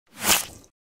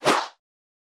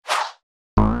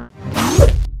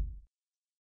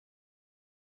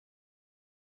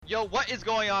Yo, what is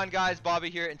going on, guys? Bobby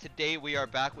here, and today we are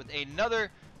back with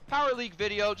another Power League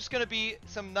video. Just gonna be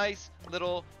some nice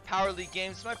little Power League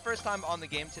games. It's my first time on the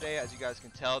game today. As you guys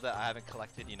can tell, that I haven't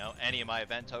collected, any of my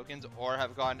event tokens or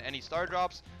have gotten any star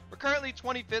drops. We're currently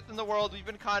 25th in the world. We've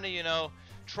been kind of,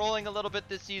 trolling a little bit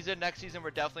this season. Next season,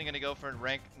 we're definitely gonna go for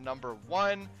rank number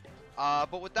 1.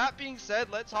 But with that being said,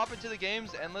 let's hop into the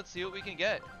games and let's see what we can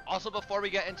get. Also, before we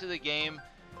get into the game,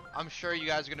 I'm sure you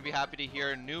guys are going to be happy to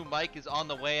hear new mic is on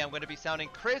the way. I'm going to be sounding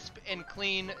crisp and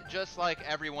clean just like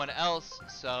everyone else.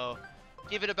 So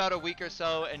give it about a week or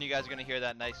so and you guys are going to hear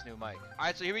that nice new mic.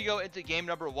 Alright, so here we go into game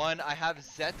number 1. I have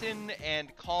Zetin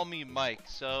and Call Me Mike.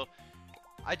 So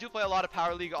I do play a lot of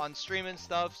Power League on stream and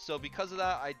stuff, so because of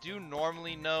that, I do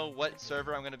normally know what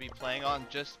server I'm going to be playing on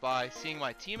just by seeing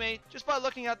my teammate. Just by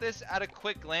looking at this at a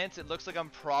quick glance, it looks like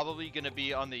I'm probably going to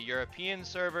be on the European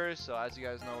server. So as you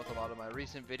guys know, with a lot of my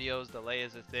recent videos, delay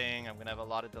is a thing. I'm going to have a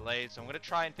lot of delays, so I'm going to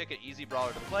try and pick an easy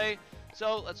brawler to play.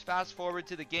 So let's fast forward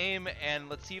to the game and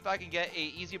let's see if I can get a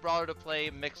easy brawler to play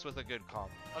mixed with a good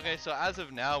comp. Okay, so as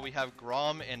of now, we have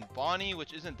Grom and Bonnie,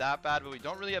 which isn't that bad, but we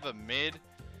don't really have a mid.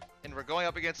 And we're going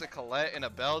up against a Colette and a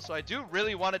Belle, so I do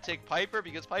really want to take Piper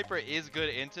because Piper is good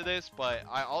into this, but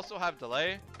I also have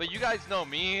delay. But you guys know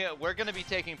me, we're going to be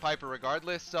taking Piper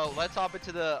regardless, so let's hop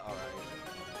into the... Alright,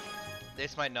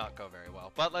 this might not go very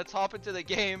well, but let's hop into the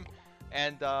game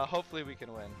and hopefully we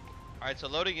can win. Alright, so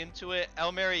loading into it,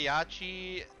 El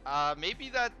Mariachi, maybe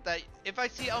that if I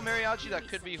see El Mariachi, that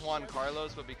could be Juan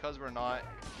Carlos, but because we're not...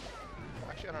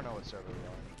 Actually, I don't know what server we're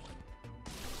on.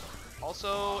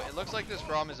 Also, it looks like this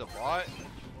Grom is a bot,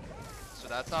 so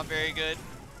that's not very good.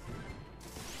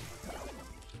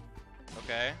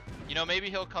 Okay,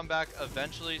 maybe he'll come back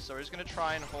eventually, so we're just gonna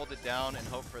try and hold it down and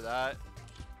hope for that.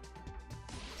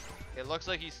 It looks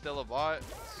like he's still a bot,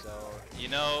 so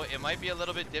it might be a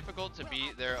little bit difficult to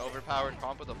beat their overpowered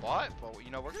comp with a bot, but we're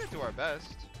gonna do our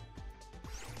best.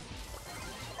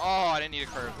 Oh, I didn't need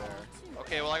a curve there.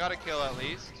 Okay, well, I got a kill at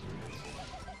least.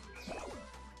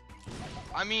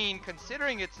 I mean,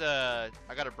 considering it's a...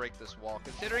 I gotta break this wall.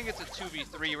 Considering it's a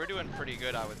 2v3, we're doing pretty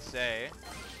good, I would say.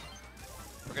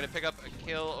 We're gonna pick up a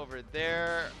kill over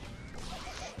there.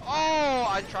 Oh,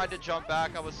 I tried to jump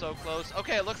back. I was so close.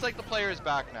 Okay, it looks like the player is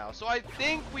back now. So I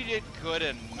think we did good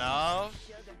enough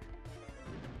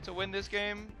to win this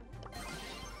game.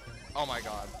 Oh my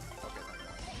god. Okay, thank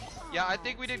god. Yeah, I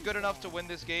think we did good enough to win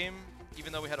this game.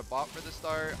 Even though we had a bot for the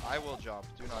start. I will jump.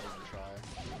 Do not even try.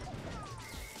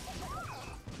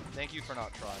 Thank you for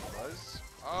not trying, Buzz.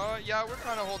 Yeah, we're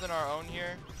kind of holding our own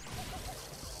here.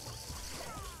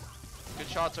 Good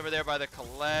shots over there by the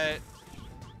Colette.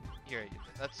 Here,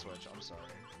 let's switch. I'm sorry.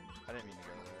 I didn't mean to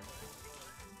go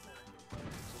there.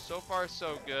 So far,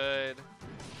 so good.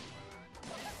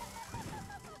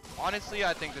 Honestly,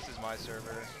 I think this is my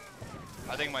server.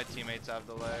 I think my teammates have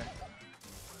delay.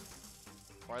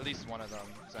 Or at least one of them.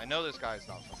 Because I know this guy is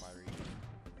not from my region.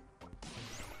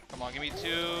 Come on, give me 2.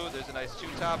 There's a nice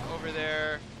 2-tap over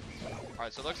there.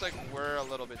 Alright, so it looks like we're a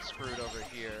little bit screwed over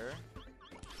here.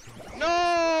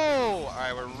 No!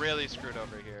 Alright, we're really screwed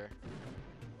over here.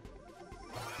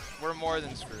 We're more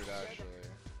than screwed, actually.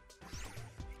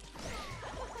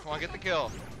 Come on, get the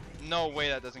kill. No way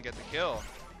that doesn't get the kill.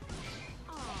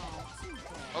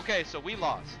 Okay, so we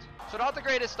lost. So not the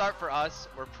greatest start for us.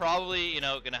 We're probably,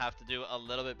 gonna have to do a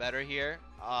little bit better here.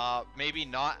 Maybe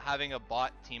not having a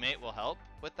bot teammate will help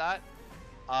with that.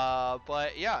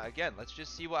 But yeah, again, let's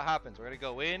just see what happens. We're gonna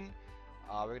go in.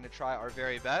 We're gonna try our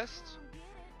very best.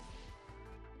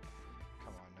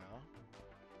 Come on now.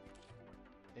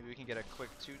 Maybe we can get a quick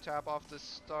 2-tap off the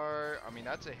start. I mean,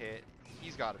 that's a hit.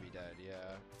 He's got to be dead, yeah.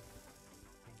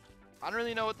 I don't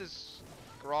really know what this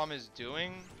Grom is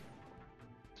doing,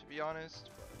 to be honest.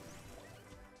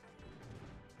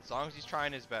 As long as he's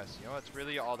trying his best, that's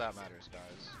really all that matters,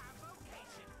 guys.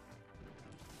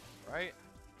 Right?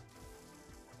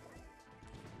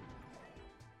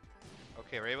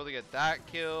 Okay, we're able to get that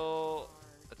kill.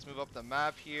 Let's move up the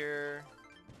map here.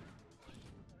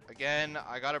 Again,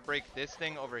 I gotta break this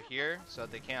thing over here so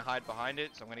that they can't hide behind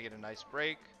it. So I'm gonna get a nice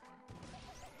break.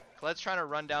 Let's try to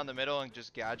run down the middle and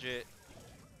just gadget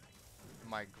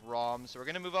my Grom. So we're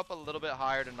gonna move up a little bit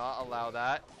higher to not allow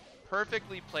that.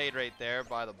 Perfectly played right there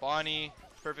by the Bonnie.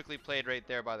 Perfectly played right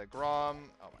there by the Grom.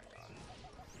 Oh my god.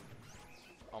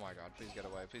 Oh my god, please get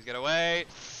away. Please get away.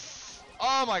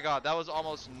 Oh my god, that was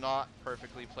almost not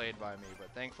perfectly played by me,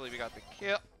 but thankfully we got the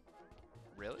kill.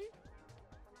 Really?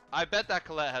 I bet that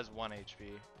Colette has 1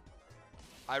 HP.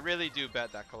 I really do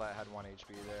bet that Colette had 1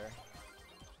 HP there.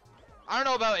 I don't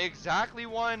know about exactly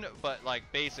 1, but like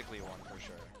basically 1 for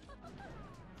sure.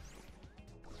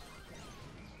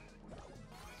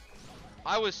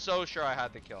 I was so sure I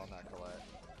had the kill on that Colette.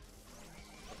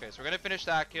 Okay, so we're going to finish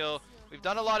that kill. We've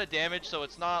done a lot of damage, so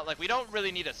it's not like we don't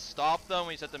really need to stop them.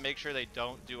 We just have to make sure they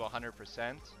don't do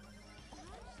 100%.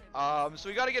 So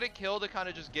we got to get a kill to kind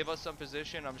of just give us some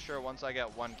position. I'm sure once I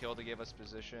get one kill to give us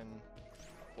position,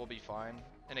 we'll be fine.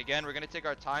 And again, we're going to take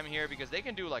our time here because they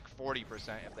can do like 40%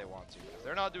 if they want to. If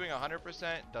they're not doing 100%,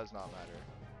 does not matter.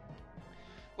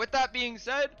 With that being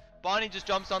said, Bonnie just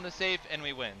jumps on the safe and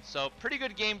we win. So pretty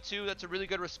good game 2. That's a really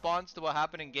good response to what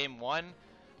happened in game 1.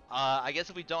 I guess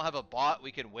if we don't have a bot,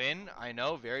 we can win. I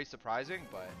know, very surprising,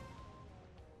 but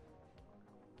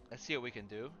let's see what we can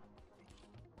do.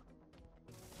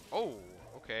 Oh,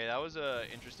 okay, that was a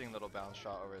interesting little bounce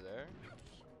shot over there.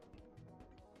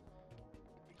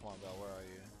 Come on, Bell, where are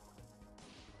you?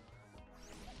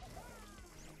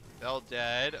 Bell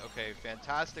dead. Okay,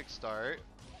 fantastic start.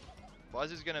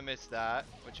 Buzz is gonna miss that,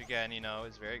 which again, you know,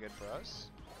 is very good for us.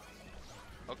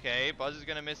 Okay, Buzz is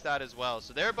gonna miss that as well.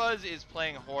 So their Buzz is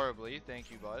playing horribly.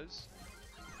 Thank you, Buzz.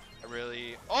 I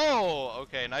really... Oh,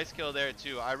 okay, nice kill there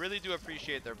too. I really do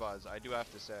appreciate their Buzz, I do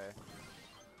have to say.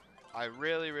 I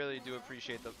really, really do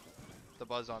appreciate the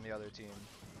Buzz on the other team.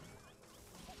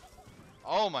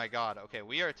 Oh my god. Okay,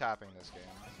 we are tapping this game.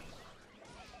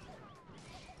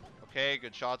 Okay,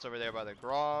 good shots over there by the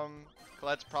Grom.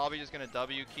 Colette's probably just going to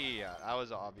W key. Yeah, that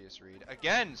was an obvious read.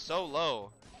 Again, so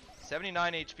low.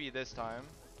 79 HP this time.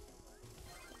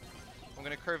 I'm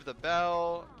going to curve the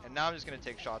Bell. And now I'm just going to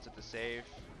take shots at the safe.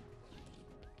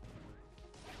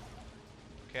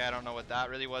 Okay, I don't know what that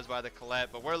really was by the Colette,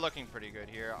 but we're looking pretty good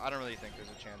here. I don't really think there's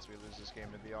a chance we lose this game,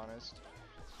 to be honest.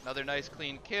 Another nice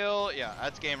clean kill. Yeah,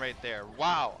 that's game right there.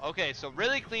 Wow. Okay, so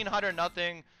really clean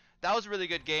 100-0. That was a really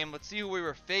good game. Let's see who we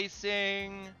were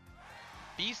facing.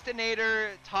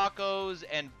 Beastinator, Tacos,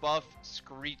 and Buff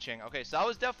Screeching. Okay, so that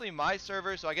was definitely my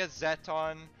server, so I guess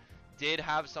Zeton did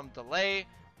have some delay.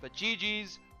 But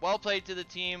GG's. Well played to the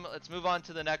team. Let's move on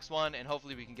to the next one, and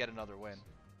hopefully we can get another win.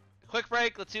 Quick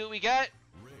break. Let's see what we get.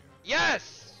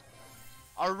 Yes!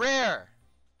 A rare!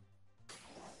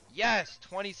 Yes!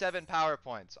 27 power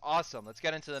points. Awesome. Let's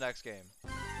get into the next game.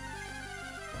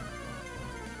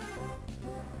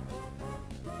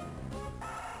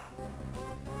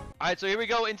 Alright, so here we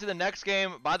go into the next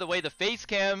game. By the way, the face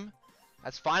cam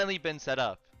has finally been set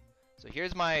up. So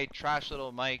here's my trash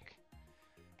little mic.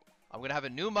 I'm going to have a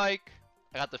new mic.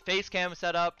 I got the face cam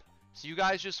set up. So you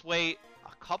guys just wait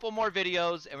a couple more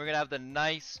videos and we're going to have the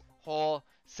nice whole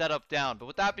setup down. But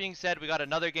with that being said, we got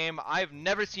another game. I've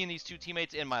never seen these two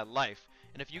teammates in my life.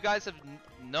 And if you guys have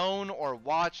known or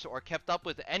watched or kept up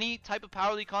with any type of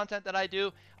Power League content that I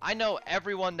do, I know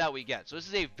everyone that we get. So this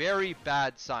is a very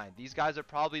bad sign. These guys are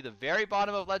probably the very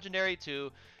bottom of Legendary 2.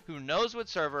 Who knows what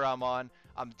server I'm on?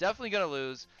 I'm definitely going to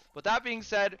lose. With that being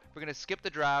said, we're going to skip the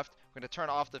draft. We're going to turn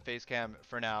off the face cam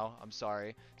for now. I'm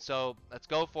sorry. So let's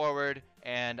go forward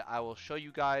and I will show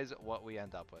you guys what we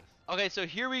end up with. Okay, so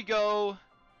here we go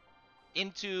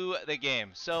into the game.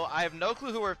 So I have no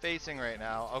clue who we're facing right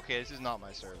now. Okay, this is not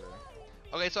my server.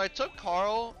 Okay, so I took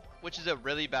Karl, which is a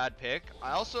really bad pick.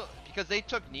 I also, because they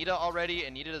took Nita already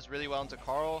and Nita does really well into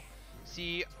Karl.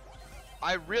 See,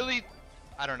 I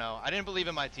don't know. I didn't believe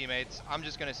in my teammates. I'm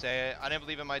just going to say it. I didn't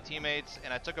believe in my teammates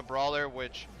and I took a brawler,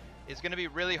 which is going to be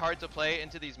really hard to play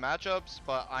into these matchups,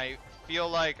 but I feel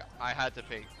like I had to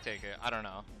take it. I don't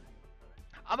know.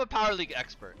 I'm a Power League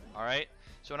expert, all right?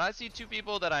 So when I see two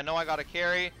people that I know I gotta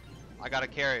carry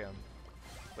them.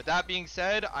 With that being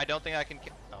said, I don't think I can.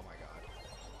 Oh my god.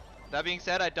 With that being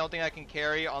said, I don't think I can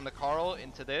carry on the Karl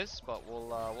into this, but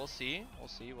we'll see.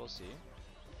 We'll see.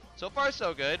 So far,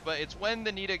 so good. But it's when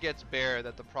the Nita gets bare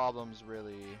that the problems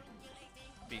really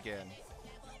begin.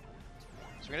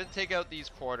 So we're gonna take out these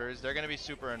quarters. They're gonna be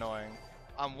super annoying.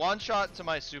 I'm one shot to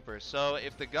my super. So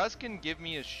if the Gus can give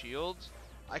me a shield,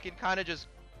 I can kind of just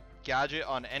gadget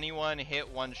on anyone, hit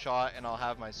one shot, and I'll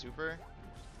have my super.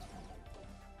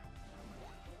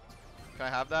 Can I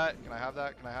have that? Can I have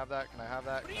that? Can I have that? Can I have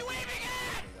that? What are you aiming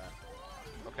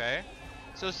at? Okay.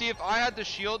 So see, if I had the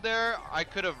shield there, I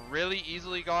could have really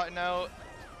easily gotten out.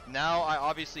 Now I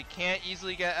obviously can't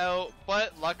easily get out,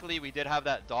 but luckily we did have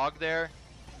that dog there.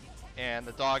 And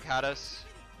the dog had us.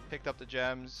 Picked up the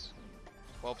gems.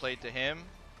 Well played to him.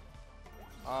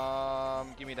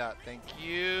 Give me that. Thank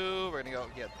you. We're gonna go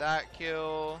get that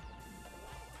kill.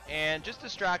 And just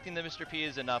distracting the Mr. P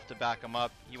is enough to back him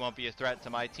up. He won't be a threat to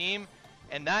my team.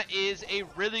 And that is a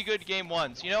really good game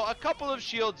one. So, you know, a couple of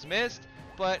shields missed,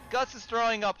 but Gus is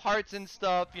throwing up hearts and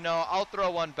stuff. You know, I'll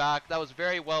throw one back. That was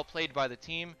very well played by the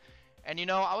team. And you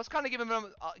know, I was kind of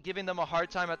giving them a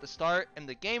hard time at the start, and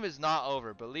the game is not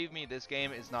over. Believe me, this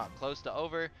game is not close to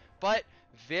over, but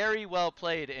very well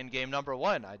played in game number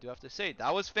 1. I do have to say,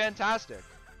 that was fantastic.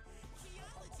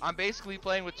 I'm basically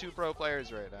playing with 2 pro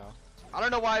players right now. I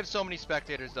don't know why I have so many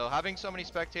spectators though. Having so many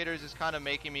spectators is kind of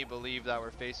making me believe that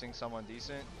we're facing someone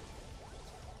decent.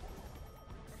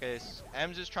 Okay, so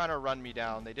Ems is trying to run me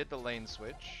down. They did the lane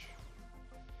switch.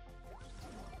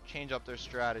 Change up their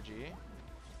strategy.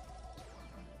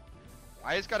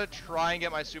 I just gotta try and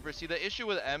get my super. See, the issue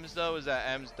with Ems though is that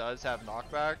Ems does have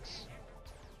knockbacks.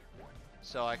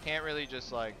 So I can't really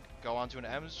just like go onto an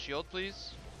Ems. Shield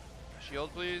please.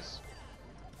 Shield please.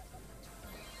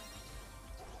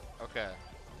 Okay.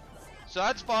 So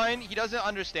that's fine. He doesn't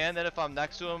understand that if I'm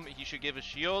next to him, he should give a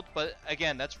shield. But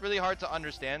again, that's really hard to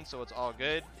understand, so it's all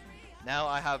good. Now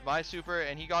I have my super,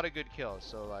 and he got a good kill.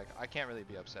 So like, I can't really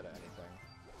be upset at anything.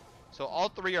 So all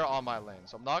 3 are on my lane.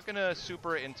 So I'm not going to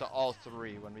super into all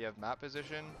 3 when we have map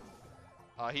position.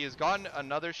 He has gotten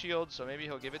another shield, so maybe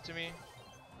he'll give it to me.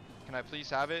 Can I please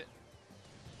have it?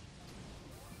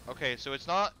 Okay, so it's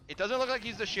not... It doesn't look like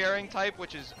he's the sharing type,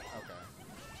 which is... Okay.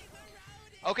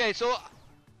 Okay, so...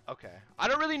 Okay. I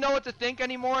don't really know what to think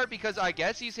anymore, because I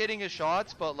guess he's hitting his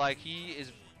shots, but like, he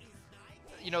is...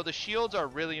 You know, the shields are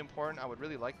really important. I would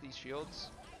really like these shields.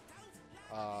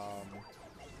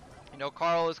 You know,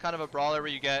 Karl is kind of a brawler where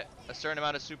you get a certain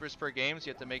amount of supers per game, so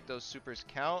you have to make those supers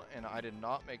count, and I did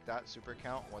not make that super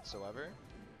count whatsoever.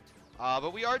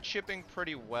 But we are chipping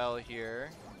pretty well here.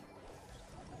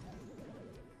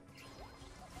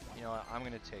 You know what, I'm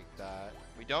going to take that.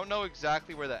 We don't know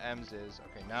exactly where the Ems is.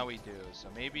 Okay, now we do. So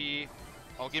maybe...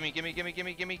 Oh, gimme.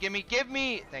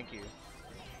 Thank you.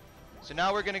 So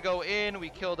now we're going to go in. We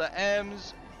kill the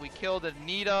Ems. We kill the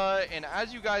Nita. And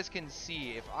as you guys can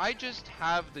see, if I just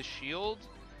have the shield,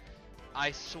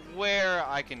 I swear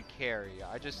I can carry.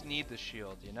 I just need the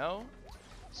shield, you know?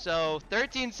 So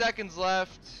 13 seconds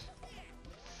left.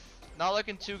 Not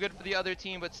looking too good for the other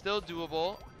team, but still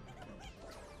doable.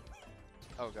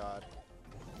 Oh god.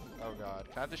 Oh god.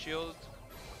 Can I have the shield?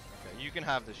 Okay, you can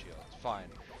have the shield. Fine.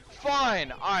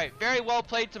 Fine! Alright, very well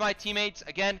played to my teammates.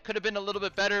 Again, could have been a little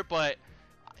bit better, but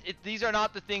these are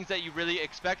not the things that you really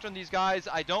expect from these guys.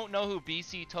 I don't know who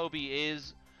BC Toby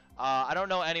is. I don't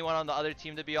know anyone on the other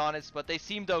team, to be honest, but they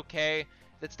seemed okay.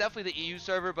 That's definitely the EU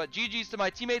server, but GG's to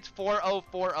my teammates. 4-0,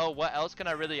 4-0. What else can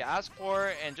I really ask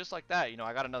for? And just like that, you know,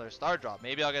 I got another star drop.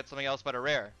 Maybe I'll get something else but a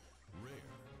rare.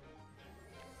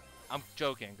 I'm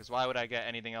joking, because why would I get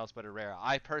anything else but a rare?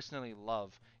 I personally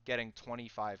love getting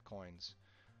 25 coins.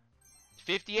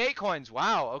 58 coins.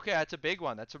 Wow. Okay, that's a big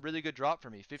one. That's a really good drop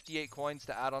for me. 58 coins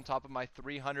to add on top of my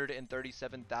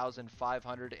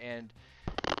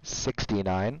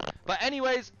 337,569. But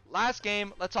anyways, last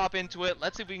game. Let's hop into it.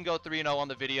 Let's see if we can go 3-0 on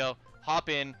the video. Hop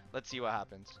in. Let's see what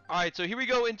happens. All right, so here we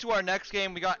go into our next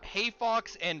game. We got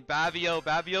Hayfox and Bavio.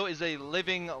 Bavio is a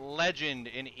living legend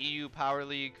in EU Power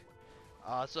League.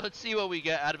 So let's see what we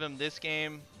get out of him this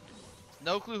game.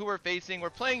 No clue who we're facing.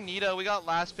 We're playing Nita. We got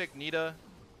last pick Nita.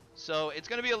 So it's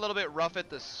going to be a little bit rough at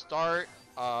the start.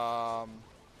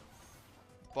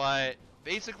 But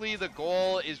basically the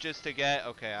goal is just to get...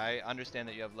 Okay, I understand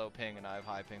that you have low ping and I have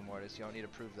high ping Mortis. You don't need to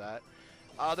prove that.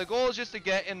 The goal is just to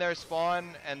get in their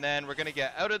spawn, and then we're going to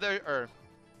get out of there... Or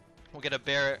we'll get a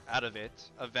bear out of it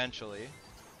eventually.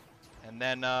 And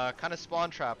then kind of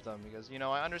spawn trap them. Because, you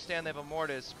know, I understand they have a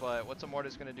Mortis, but what's a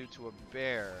Mortis going to do to a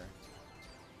bear?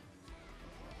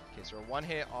 Okay, so we're one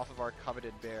hit off of our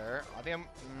coveted bear. I think I'm...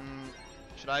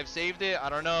 should I have saved it? I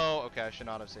don't know. Okay, I should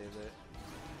not have saved it.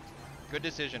 Good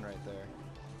decision right there.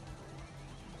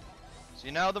 So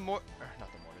now the not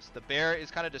the Mortis. The bear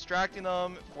is kind of distracting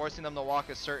them, forcing them to walk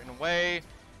a certain way.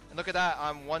 And look at that.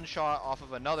 I'm one shot off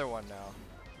of another one now.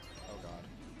 Oh, God.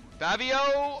 Bavio!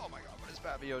 Oh, my God. What is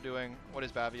Bavio doing? What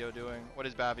is Bavio doing? What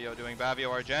is Bavio doing? Bavio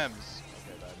are gems.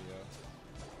 Okay, Bavio.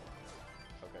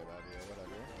 Okay, Bavio.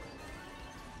 Whatever.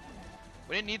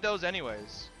 We didn't need those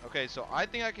anyways. Okay, so I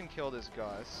think I can kill this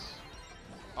Gus.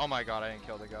 Oh my god, I didn't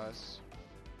kill the Gus.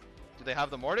 Do they have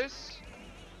the Mortis?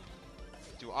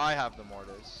 Do I have the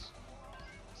Mortis?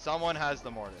 Someone has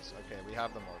the Mortis. Okay, we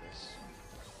have the Mortis.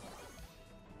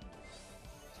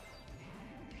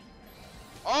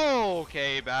 Oh,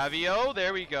 okay, Bavio.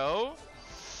 There we go.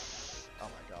 Oh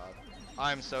my god.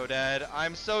 I'm so dead.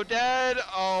 I'm so dead.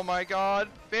 Oh my god.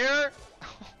 Bear?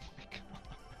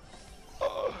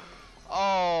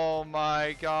 Oh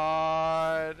my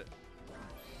god.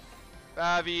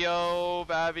 Bavio,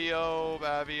 Bavio,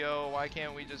 Bavio. Why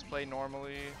can't we just play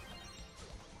normally?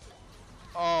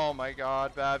 Oh my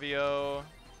god, Bavio.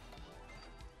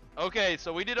 Okay,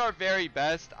 so we did our very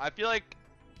best. I feel like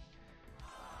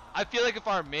I feel like if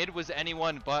our mid was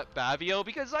anyone but Bavio,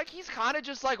 because like he's kind of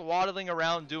just like waddling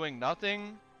around doing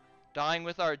nothing, dying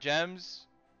with our gems.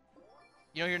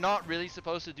 You know, you're not really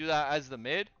supposed to do that as the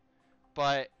mid,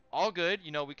 but all good.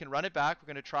 You know, we can run it back. We're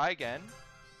going to try again.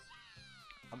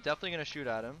 I'm definitely going to shoot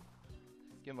at him.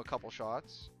 Give him a couple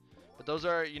shots. But those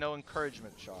are, you know,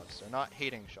 encouragement shots. They're not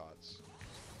hating shots.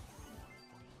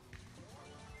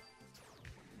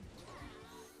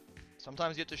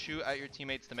 Sometimes you have to shoot at your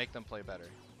teammates to make them play better.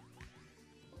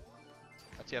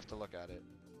 That's how you have to look at it.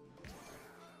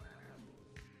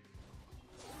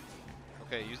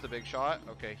 Okay, use the big shot.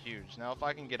 Okay, huge. Now if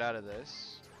I can get out of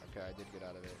this. Okay, I did get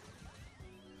out of it.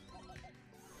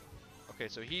 Okay,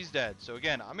 so he's dead. So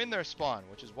again, I'm in their spawn,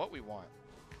 which is what we want.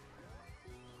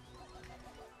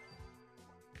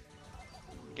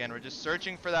 Again, we're just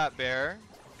searching for that bear.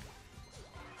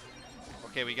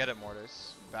 Okay, we get it,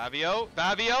 Mortis. Bavio?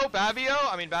 Bavio? Bavio?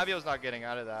 I mean, Bavio's not getting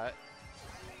out of that.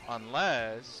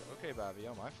 Unless... Okay,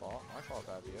 Bavio. My fault. My fault,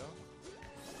 Bavio.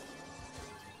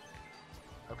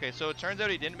 Okay, so it turns out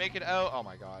he didn't make it out. Oh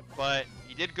my god. But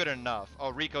he did good enough.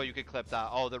 Oh, Rico, you could clip that.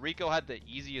 Oh, the Rico had the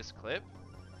easiest clip.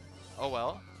 Oh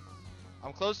well.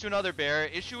 I'm close to another bear.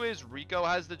 Issue is Rico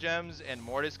has the gems and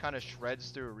Mortis kind of shreds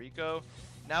through Rico.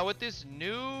 Now with this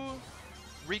new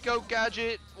Rico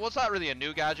gadget, well, it's not really a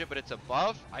new gadget, but it's a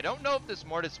buff. I don't know if this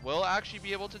Mortis will actually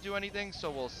be able to do anything, so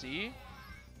we'll see.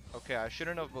 Okay, I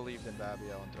shouldn't have believed in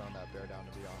Bavio and thrown that bear down,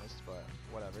 to be honest, but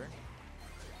whatever.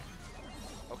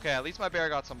 Okay, at least my bear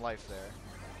got some life there.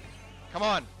 Come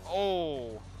on.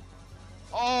 Oh.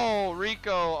 Oh,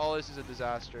 Rico. Oh, this is a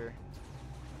disaster.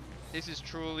 This is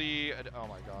truly... oh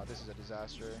my god, this is a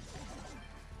disaster.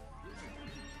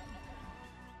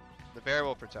 The bear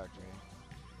will protect me.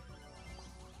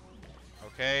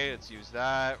 Okay, let's use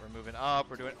that. We're moving up.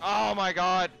 We're doing... oh my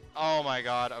god. Oh my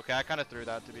god. Okay, I kind of threw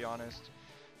that, to be honest.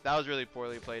 That was really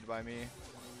poorly played by me.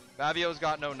 Bavio's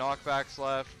got no knockbacks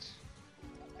left.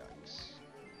 Yikes.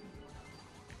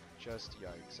 Just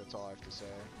yikes. That's all I have to say.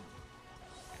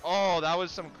 Oh, that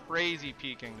was some crazy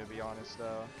peeking, to be honest,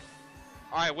 though.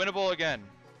 Alright, winnable again.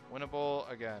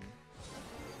 Winnable again.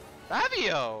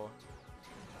 Bavio!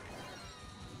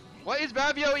 What is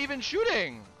Bavio even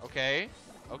shooting? Okay.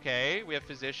 Okay, we have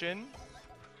position.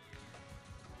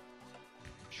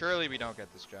 Surely we don't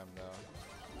get this gem, though.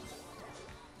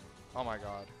 Oh my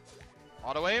god.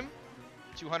 Auto aim?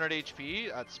 200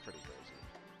 HP? That's pretty crazy.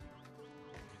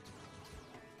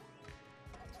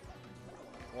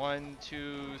 1,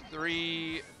 2,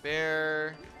 3.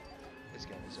 Bear. This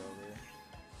game is over.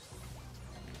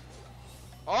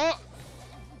 Oh!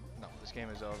 No, this game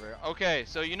is over. Okay,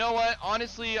 so you know what?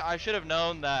 Honestly, I should have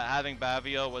known that having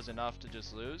Bavio was enough to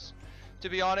just lose, to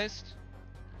be honest.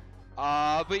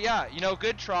 But yeah, you know,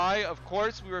 good try. Of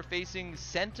course, we were facing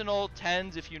Sentinel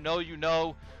 10s. If you know, you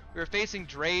know. We were facing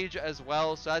Drage as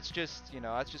well, so that's just, you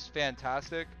know, that's just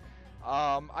fantastic.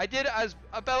 I did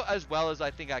about as well as I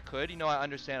think I could. You know, I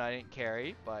understand I didn't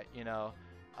carry, but you know,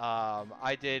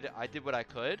 I did what I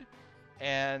could,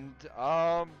 and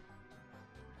I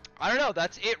don't know.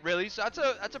 That's it, really. So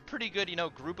that's a pretty good, you know,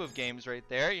 group of games right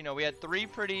there. You know, we had 3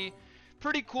 pretty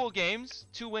cool games,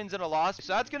 2 wins and a loss.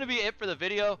 So that's gonna be it for the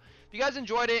video. If you guys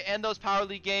enjoyed it and those Power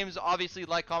League games, obviously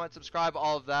like, comment, subscribe,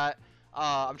 all of that.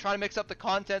 I'm trying to mix up the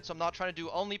content, so I'm not trying to do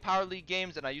only Power League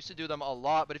games, and I used to do them a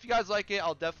lot. But if you guys like it,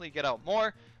 I'll definitely get out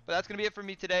more. But that's gonna be it for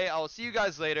me today. I will see you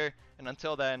guys later, and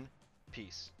until then,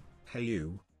 peace. Hey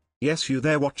you. Yes, you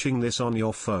there watching this on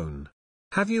your phone.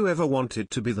 Have you ever wanted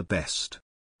to be the best,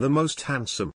 the most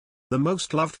handsome, the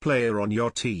most loved player on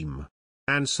your team,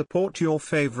 and support your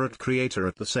favorite creator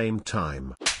at the same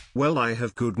time? Well, I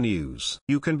have good news.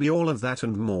 You can be all of that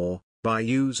and more by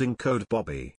using code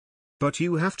Bobby. But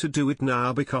you have to do it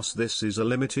now because this is a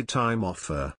limited time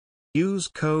offer. Use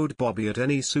code Bobby at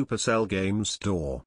any Supercell game store.